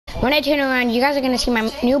when I turn around, you guys are gonna see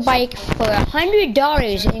my new bike for $100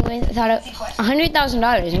 in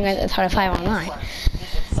 $100,000 in Grand Theft Auto 5 Online.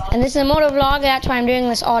 And this is a motor vlog. That's why I'm doing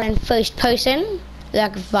this all in first person.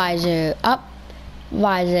 Like visor up,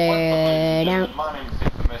 visor down. My name is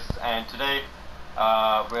Infamous, and today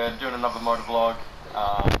we're doing another motor vlog.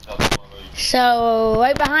 So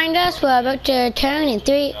right behind us, we're about to turn in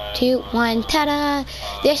 3, 2, 1, ta-da!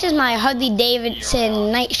 This is my Harley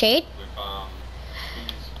Davidson Nightshade.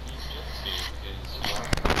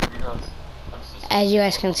 As you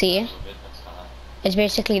guys can see, it's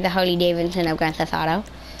basically the Harley Davidson of Grand Theft Auto.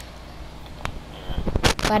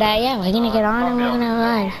 But yeah, we're gonna get on and we're gonna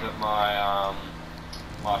ride.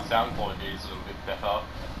 My sound quality is a little bit better.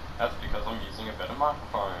 That's because I'm using a better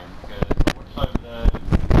microphone.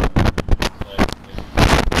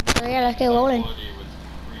 So yeah, let's get rolling. Quality was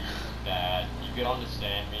pretty bad. You can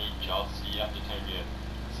understand me, just you have to turn your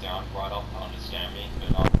sound right off to understand me.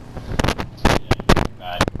 But yeah,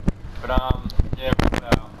 bad. But yeah,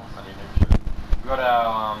 we got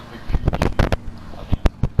our Okuchu, I think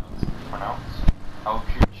that's pronounced. Our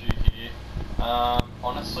Okuchu here.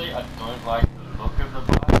 Honestly, I don't like the look of the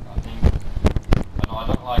bike. I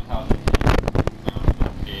don't like how the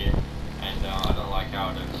look here, and I don't like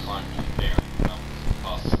how the front bearing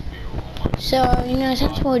comes feel. So, you know,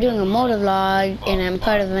 since we're doing a motor vlog and I'm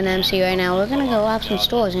part of an MC right now, we're gonna go rob some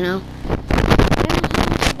stores, you know. I don't know how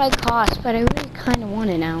much the bike costs, but I really kind of want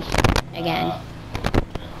it now. Again.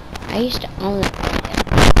 I used to own it.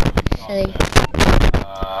 Silly.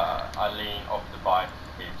 I lean off the bike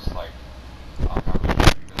heaps, like, I can't really do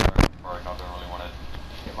because I don't really want to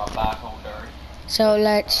get my back all dirty. So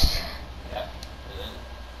let's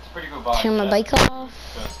turn my bike off,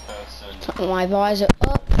 put my visor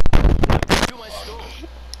up.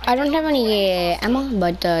 I don't have any ammo,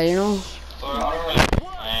 but you know,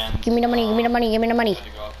 give me the money, give me the money, give me the money.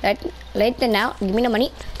 Let it out, give me the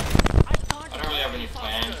money. I don't really have any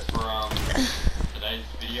plans for today's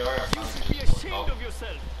video. I kind of just woke up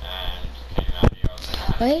and came out here.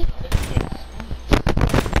 Wait.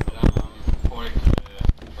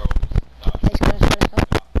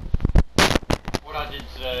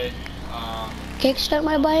 Kickstart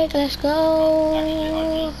my bike, let's go.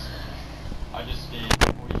 Actually, I just did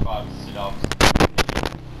 45 sit-ups,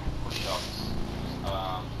 push-ups.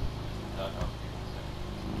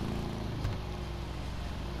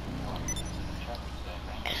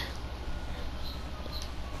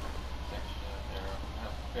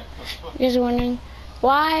 Just wondering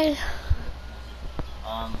why.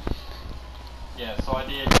 Yeah, so I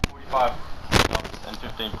did 45 sit-ups and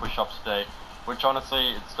 15 push-ups today, which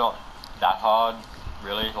honestly, it's not that hard,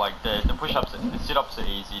 really. Like the push-ups, the sit-ups are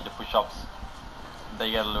easy. The push-ups,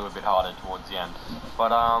 they get a little bit harder towards the end. But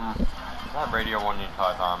that radio on your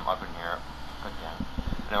type, I couldn't hear it. But yeah.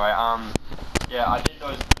 Anyway, yeah, I did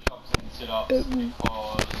those push-ups and sit-ups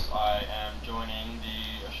because I am joining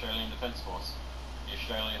the Australian Defence Force, the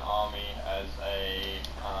Australian Army, as a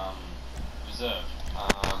reserve,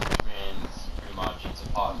 which means pretty much it's a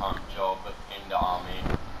part-time job in the army.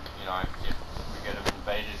 You know, if we get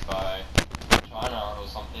invaded by China or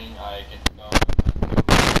something, I get to go.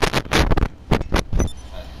 That's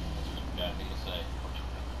a really bad thing to say.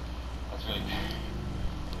 That's really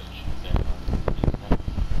bad.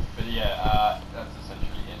 But yeah, that's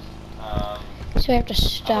essentially it. So we have to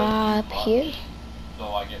stop here. So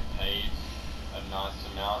I get paid a nice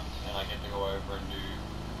amount, and I get to go over and do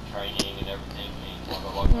training and everything.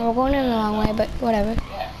 We're going in the wrong way, but whatever.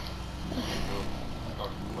 Yeah.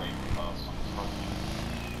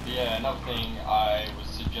 Yeah, another thing I was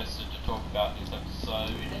suggested to talk about in this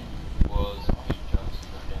episode was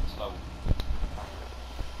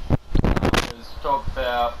talk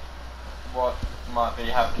about what might be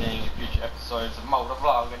happening in future episodes of motor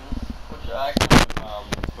vlogging, which I kind of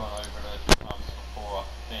gone over it a few times before, I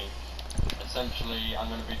think. Essentially, I'm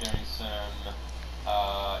going to be doing some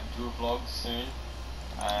dual vlogs soon,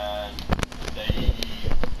 and they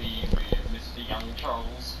will be with Mr. Young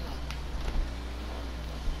Charles.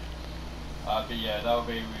 But yeah, that'll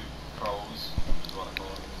be with trolls, is what I call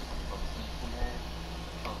it.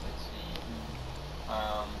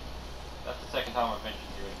 That's the second time I've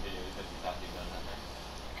mentioned you in videos, that you've happy about that,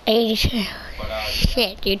 man.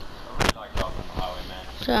 Shit, dude. I really like driving on the highway, man.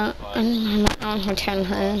 So, I'm on her 10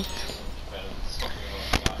 home.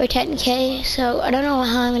 We're 10k, so I don't know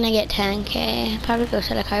how I'm gonna get 10k. Probably go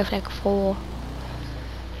sell a car for like 4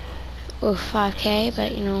 or 5k,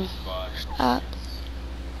 but you know, stop.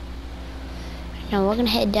 Now we're gonna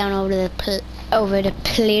head down over to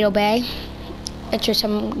Paleto Bay. It's just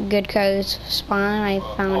some good cars spawn I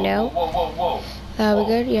found out. Whoa. We're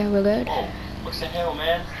good? Yeah, we're good. Whoa. What the hell,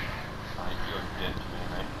 man? get to me,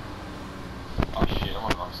 mate. Oh shit, I'm on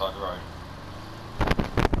the wrong side of the road.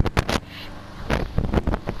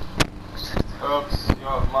 Oops,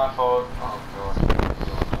 my fault. Oh god.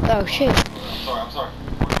 Oh shoot. I'm sorry.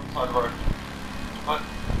 I'm on the wrong side of the road. But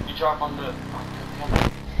you drive on the...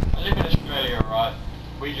 I live in Australia, right?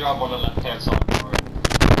 We drive on the left-hand side of the road.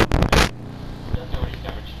 Don't do any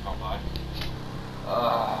damage to my bike.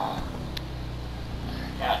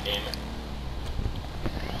 God damn it.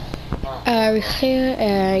 We clear,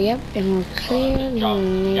 yep, and we're clear,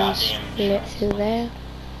 and split through there.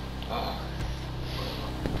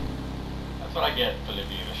 That's what I get for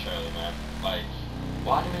living in Australia, man. Like,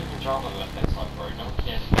 why do we even drive on the left-hand side of the road? No one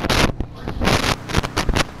cares.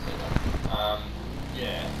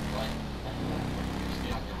 Yeah, like, just be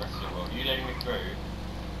like the rest of the world. You letting me through?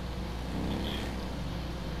 Thank you.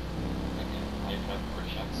 Okay, I even have a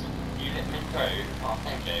British accent. You let me through? Oh,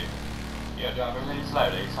 thank you. You're driving really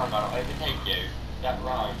slowly, so I'm gonna overtake you. That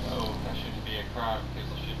rhymes. Oh, that should be a crime because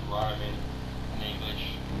I should rhyme in an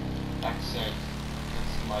English accent.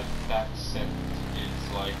 Because my accent is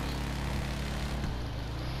like...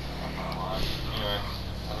 I don't know why. Anyway,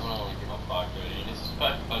 I don't want to get my bike dirty. This is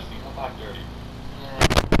perfect place to get my bike dirty.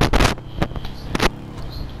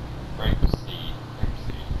 Break the seed.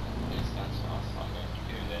 Yes, that's nice. I'm going to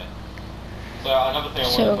do that. So another thing I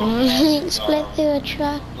want to talk about split through a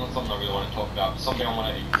truck. Not something I really want to talk about, but something I want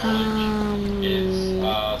to acknowledge is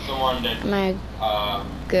someone that Am I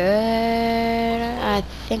good? I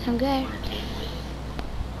think I'm good.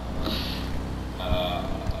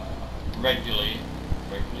 Regularly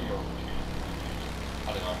or I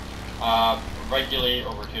don't know. Regularly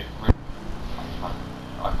or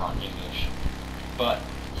I can't English. But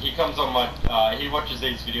he comes on my, he watches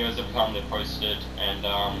these videos every time they're posted, and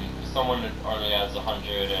someone that only has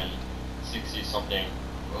 160 something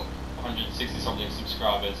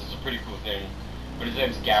subscribers is a pretty cool thing. But his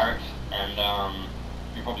name's Garrett, and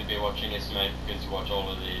you'll probably be watching this, mate, because you watch all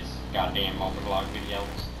of these goddamn multi-vlog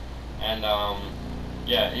videos. And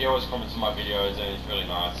yeah, he always comments on my videos, and he's really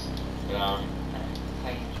nice. But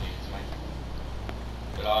thank you, Jesus, mate.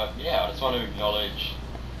 But yeah, I just want to acknowledge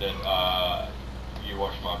that you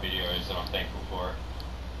watch my videos, and I'm thankful for it.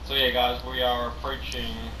 So yeah, guys, we are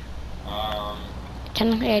approaching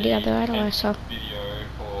Technically, I do have the right away, so. Video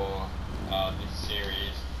for this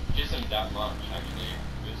series, which isn't that much actually. It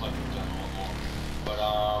feels like we've done a lot more, but I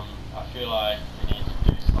feel like we need to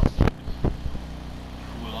do something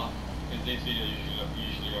cooler because these videos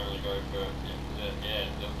usually only go for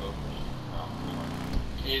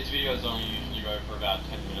these videos only usually go for about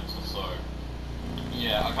 10 minutes or so.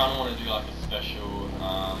 Yeah, I kind of want to do like a special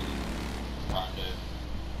kind of,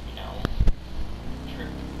 you know,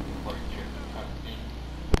 road trip kind of thing.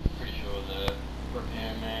 Pretty sure the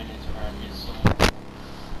repairman is around here somewhere.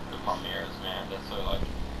 Look my mirrors, man, they're so like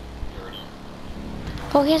dirty.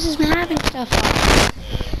 Oh, yes, it's been having stuff on. Yeah.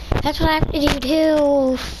 That's what I have to do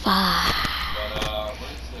too. Fuck. But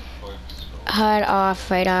what is the focus for? HUD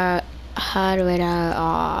off, radar, HUD radar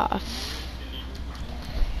off.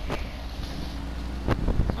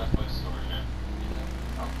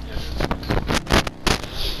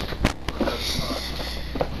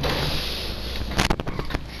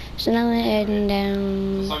 So now we're heading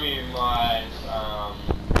down. Some of you might,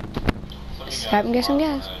 Stop and get some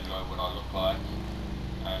gas. Know what I look like.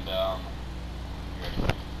 And,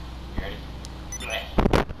 you ready?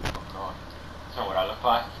 Oh god. That's not what I look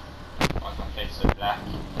like. Why is my face so black?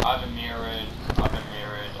 I have a mirrored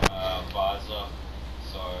visor,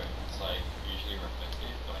 so it's like usually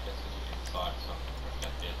reflective, but I guess it's inside, so it's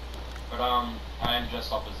reflective. But I am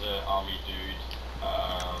dressed up as an army dude.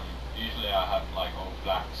 Usually I have like all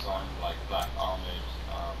blacks on, like black armored,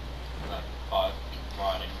 like bike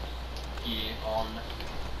riding gear on,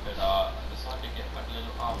 but I decided to get like a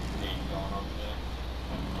little armor thing going on there.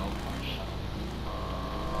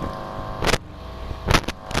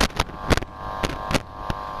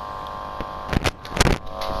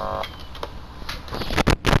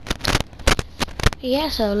 Yeah,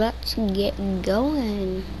 so let's get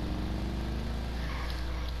going.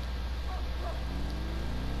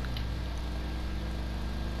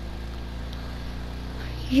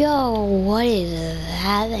 Yo, what is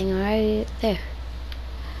that thing right there?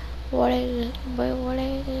 What is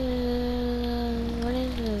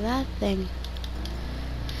that thing?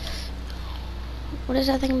 What is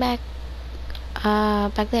that thing back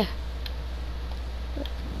there?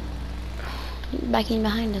 Back in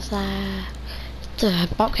behind us, the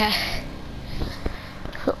Bobcat.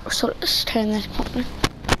 So let's turn this corner.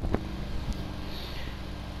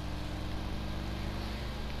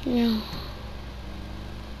 Yeah.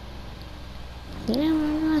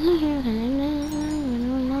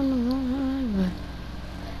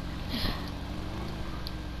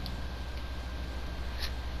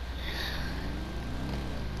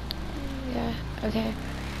 okay.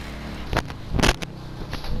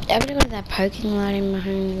 I'm gonna go to that parking lot in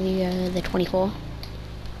behind the 24.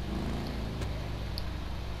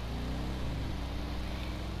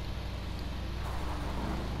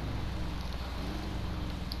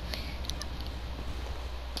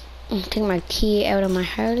 I'm taking my key out of my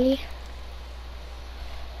Harley.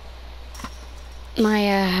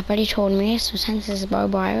 My buddy told me, so since this is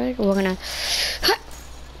barbed wire, we're gonna...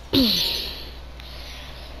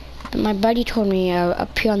 My buddy told me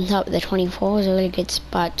up here on top of the 24 is a really good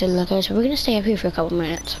spot to look at, so we're gonna stay up here for a couple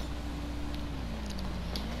minutes.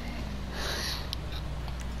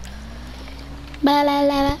 Ba la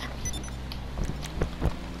la la.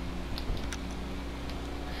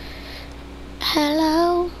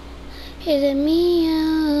 Hello, is it me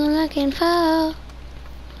you're looking for?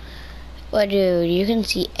 Well, dude, you can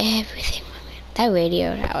see everything. That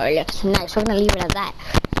radio tower looks nice. We're gonna leave it at that.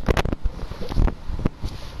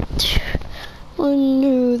 1,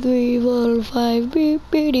 2, 3, 4, 5. Beep,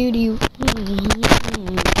 beep, doo, doo.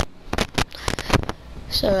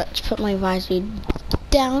 So let's put my visor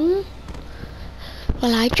down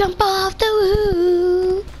while I jump off the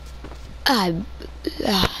roof.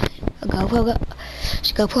 GoPro,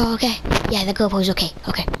 is GoPro okay? Yeah, the GoPro's okay.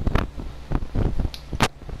 Okay.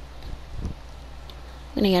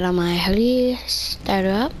 I'm gonna get on my hoodie, start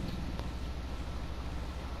her up.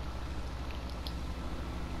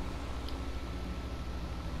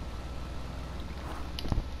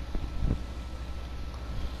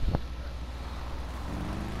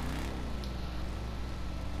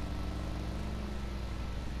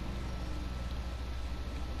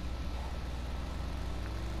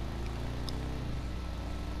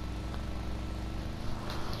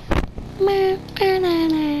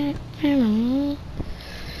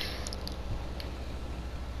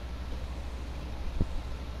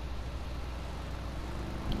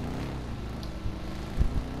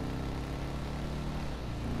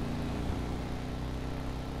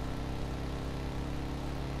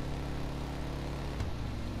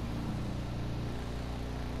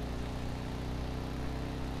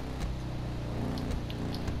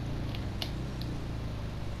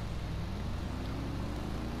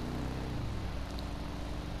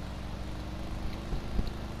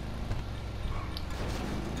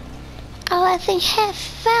 Oh, I think it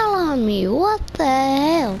fell on me. What the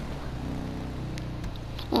hell?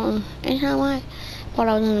 Oh, it's not like I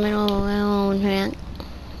was in the middle of my own track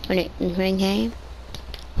when the train came.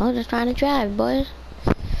 I was just trying to drive, boys.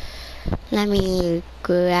 Let me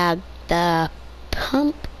grab the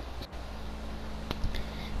pump.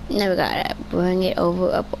 Now we gotta bring it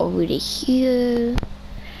up over to here.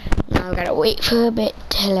 Now we gotta wait for a bit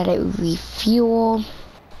to let it refuel.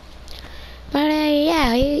 But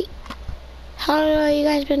yeah, how have you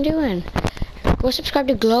guys been doing? Go subscribe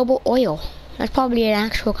to Global Oil. That's probably an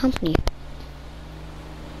actual company.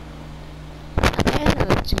 Okay, now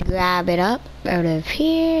let's grab it up out of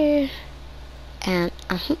here. And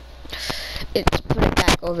let's put it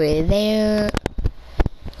back over there.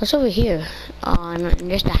 What's over here?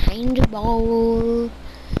 Just a handball.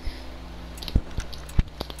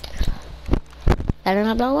 Better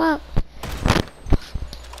not blow up.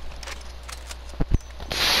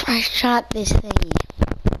 I shot this thing.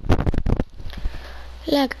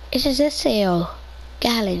 Look, it says this sale.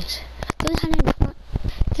 Gallons.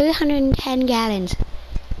 310 gallons.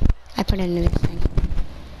 I put into this thing.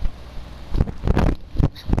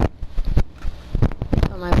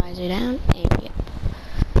 Put my visor down and yep.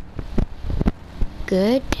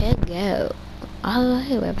 Good to go.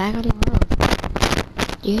 Alright, we're back on the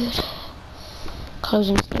road. Dude.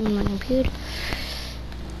 Closing Steam on my computer.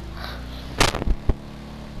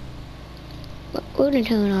 We're gonna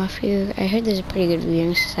turn off here. I heard there's a pretty good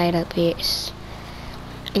viewing site up here.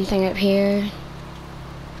 Anything up here?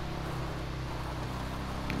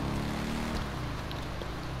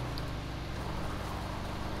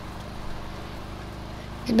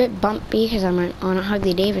 It's a bit bumpy because I'm on a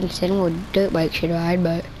Harley Davidson where dirt bikes should ride,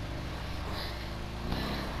 but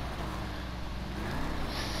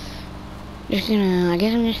I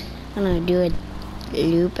guess I'm just gonna do a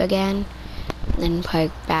loop again, then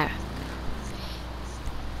park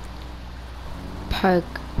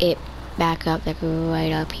it back up, like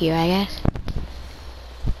right up here, I guess.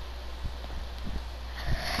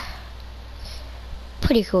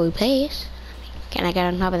 Pretty cool place. Can I get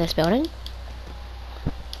on top of this building?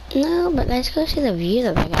 No, but let's go see the view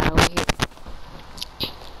that they got over here.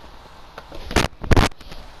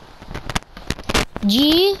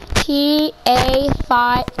 GTA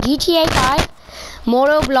 5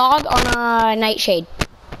 moto vlog on a Nightshade.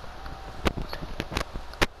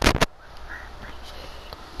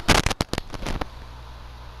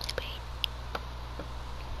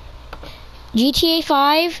 GTA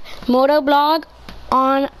 5 motovlog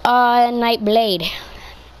on a Night Blade.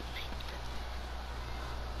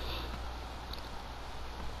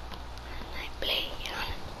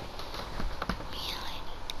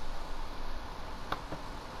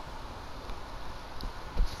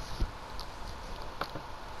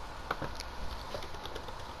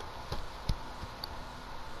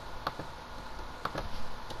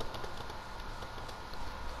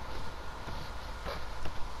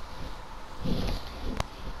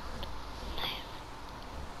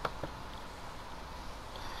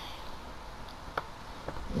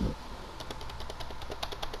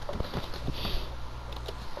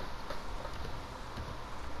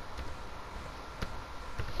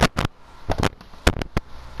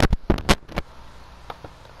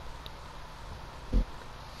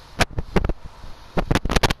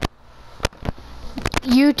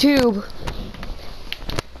 YouTube.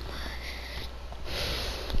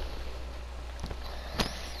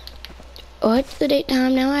 What's the date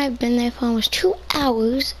time now? I've been there for almost 2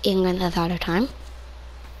 hours in Grand Theft Auto time.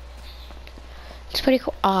 It's pretty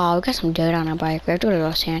cool. Oh, we got some dirt on our bike. We have to go to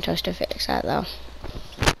Los Santos to fix that though.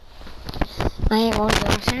 I ain't going to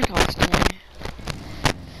Los Santos today.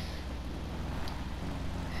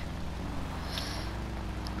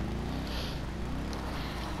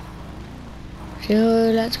 So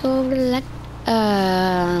let's go over to the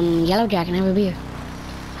Yellow Jack and have a beer.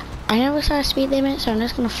 I never saw a speed limit, so I'm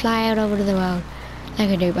just gonna fly out over to the road like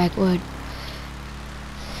a dirt bike would.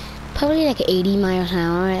 Probably like 80 miles an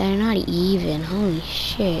hour. They're not even. Holy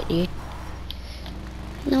shit, dude.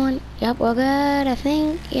 No one. Yep, we're good. I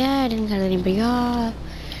think. Yeah, I didn't cut anybody off.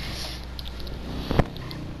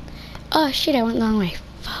 Oh shit, I went the wrong way.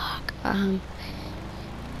 Fuck. I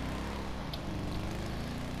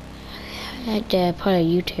had to put a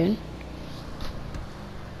U-turn.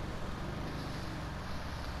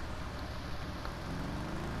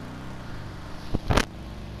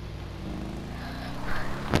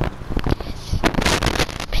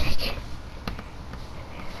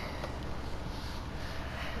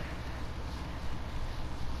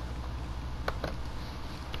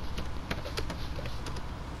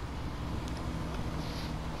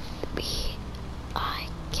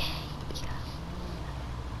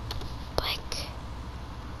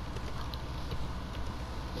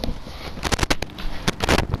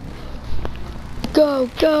 Go,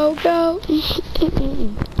 go, go.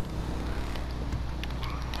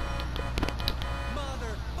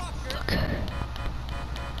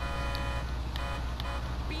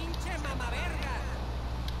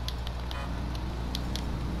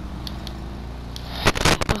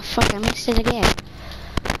 Oh fuck, I missed it again.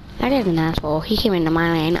 That is an asshole. He came into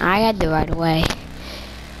my lane. I had the right of way.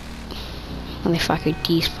 Motherfucker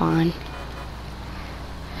despawn.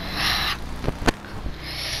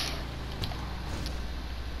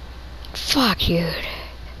 Fuck, dude.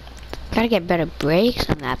 Gotta get better brakes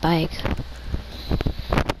on that bike.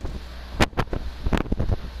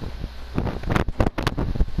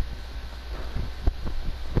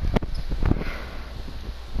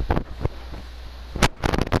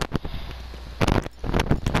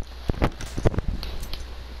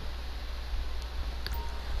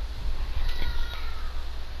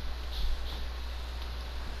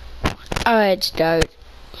 Alright, it's dirt.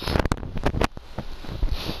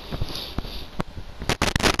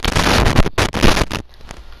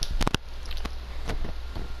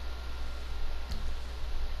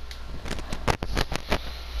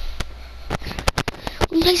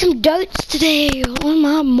 We'll play some darts today on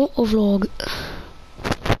my motovlog.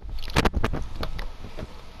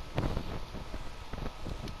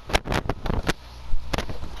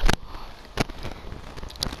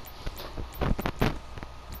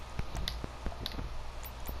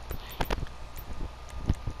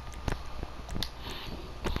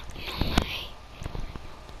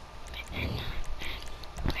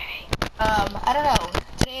 I don't know.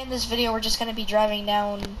 Today in this video, we're just gonna be driving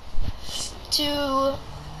down to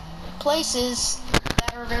places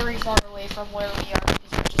that are very far away from where we are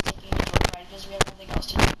because we're just taking a short ride because we have nothing else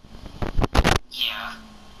to do. Yeah.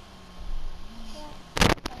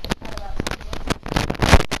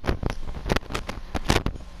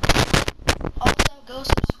 Also, go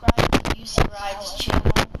subscribe to UC Rides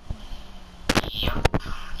channel. Yep.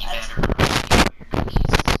 You better your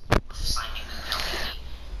cookies signing the penalty.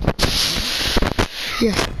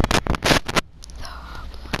 Yeah.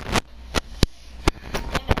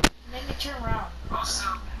 Make me turn around. Also,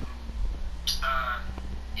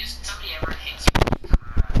 if somebody ever hits you coming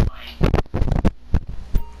around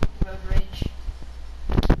Road rage.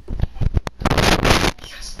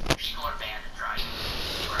 because people are banned to drive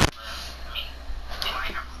where I live. I mean, they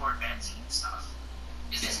might have Corvettes fancy and stuff.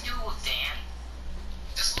 Is this dude with Dan?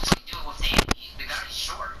 This looks like dude with Dan. The guy is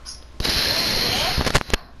short.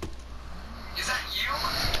 Is that you?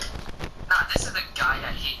 Nah, this is the guy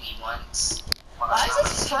that hit me once. Why is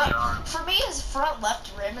his front? For me, his front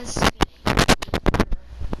left rim is spinning.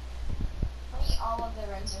 All of the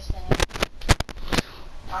rims are spinning.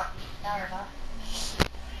 No, they're not.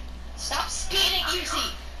 Stop spinning,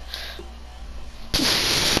 Yuzi!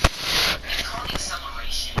 It's called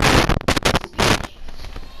acceleration. Spinning.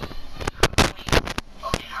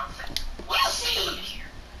 Okay, how fast? What's the speed here?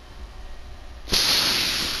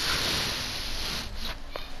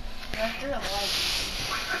 Run through a light.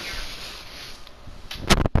 Wait, right here.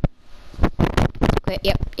 Wait,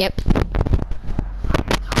 yep.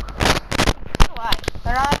 Why?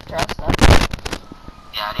 They're not after us, though.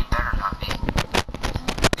 Yeah, they better not be.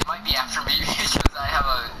 They might be after me because I have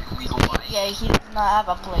a legal bike. Yeah, he does not have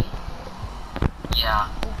a plate. Yeah.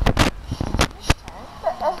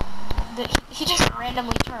 He just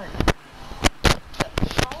randomly turned.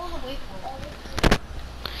 Follow the waypoint.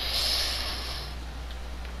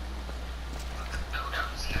 No, that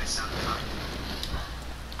was nice. Sounded fun.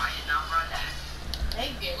 I did not run that.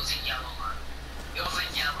 Thank you. It was a yellow one. It was a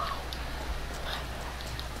yellow.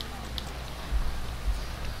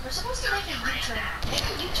 We're supposed to make a U-turn. Make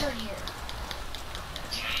a U-turn here.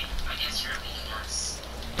 Okay, I guess you're leading us.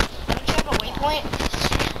 Don't you have a waypoint?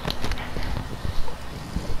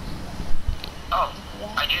 Oh,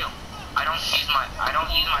 I do. I don't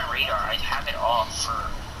use my radar. I have it off for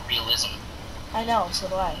realism. I know, so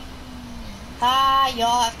do I. Ah,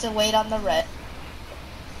 y'all have to wait on the red.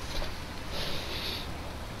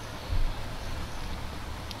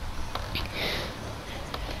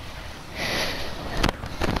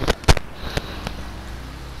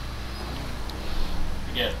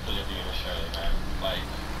 Forget Bolivia and Australia, man. Like,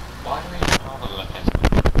 why do we have a look at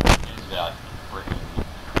news about Britain?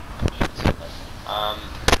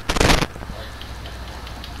 Like,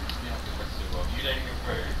 we have the rest of the world. You letting me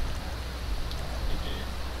through? Thank you.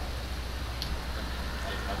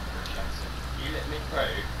 You let me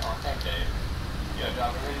through? Oh, thank you. You're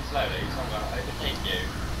driving really slowly, so I'm going to overtake you.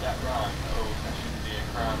 That right? Oh, that shouldn't be a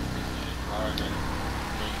crown. This should Roman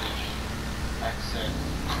English accent.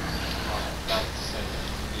 That accent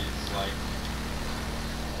is like.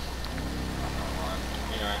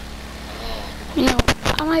 Anyway. You know,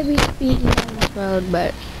 I might be speeding down this road,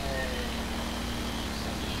 but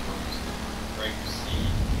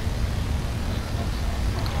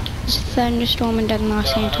it's a thunderstorm in Los Another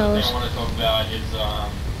thing Santos. I want to talk about is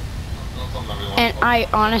And I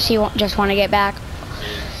honestly just want to get back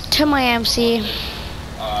to my MC.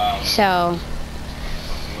 So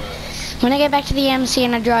when I get back to the MC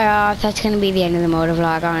and I dry off, that's going to be the end of the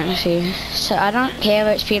motovlog, honestly. So I don't care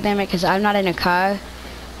about speed limit because I'm not in a car.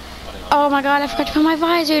 Oh my god, I forgot to put my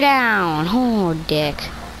visor down. Oh, dick.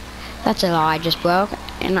 That's a law I just broke,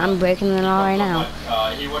 and I'm breaking the law right now.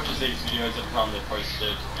 He watches these videos every time they're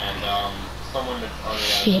posted, and someone that only has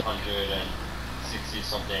Shit. 160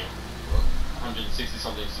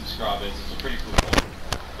 something subscribers. It's a pretty cool thing.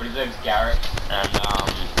 But his name's Garrett, and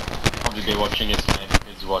probably be watching his name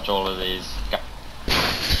because you watch all of these.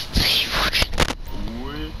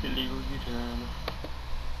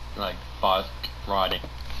 Like bike riding.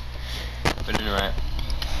 But anyway,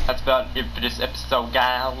 that's about it for this episode,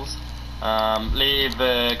 guys. Leave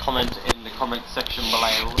a comment in the comment section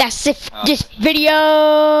below. That's it for this video.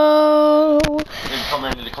 Leave a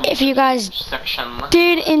comment in the comment If you guys section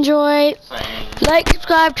did enjoy, saying like,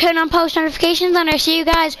 subscribe, turn on post notifications, and I'll see you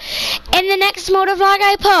guys in the next motovlog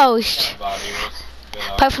I post. everybody was good.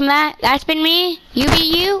 Apart from that, that's been me, you be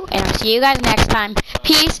you, and I'll see you guys next time.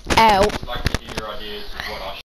 Peace out. I'd like to hear your ideas of what I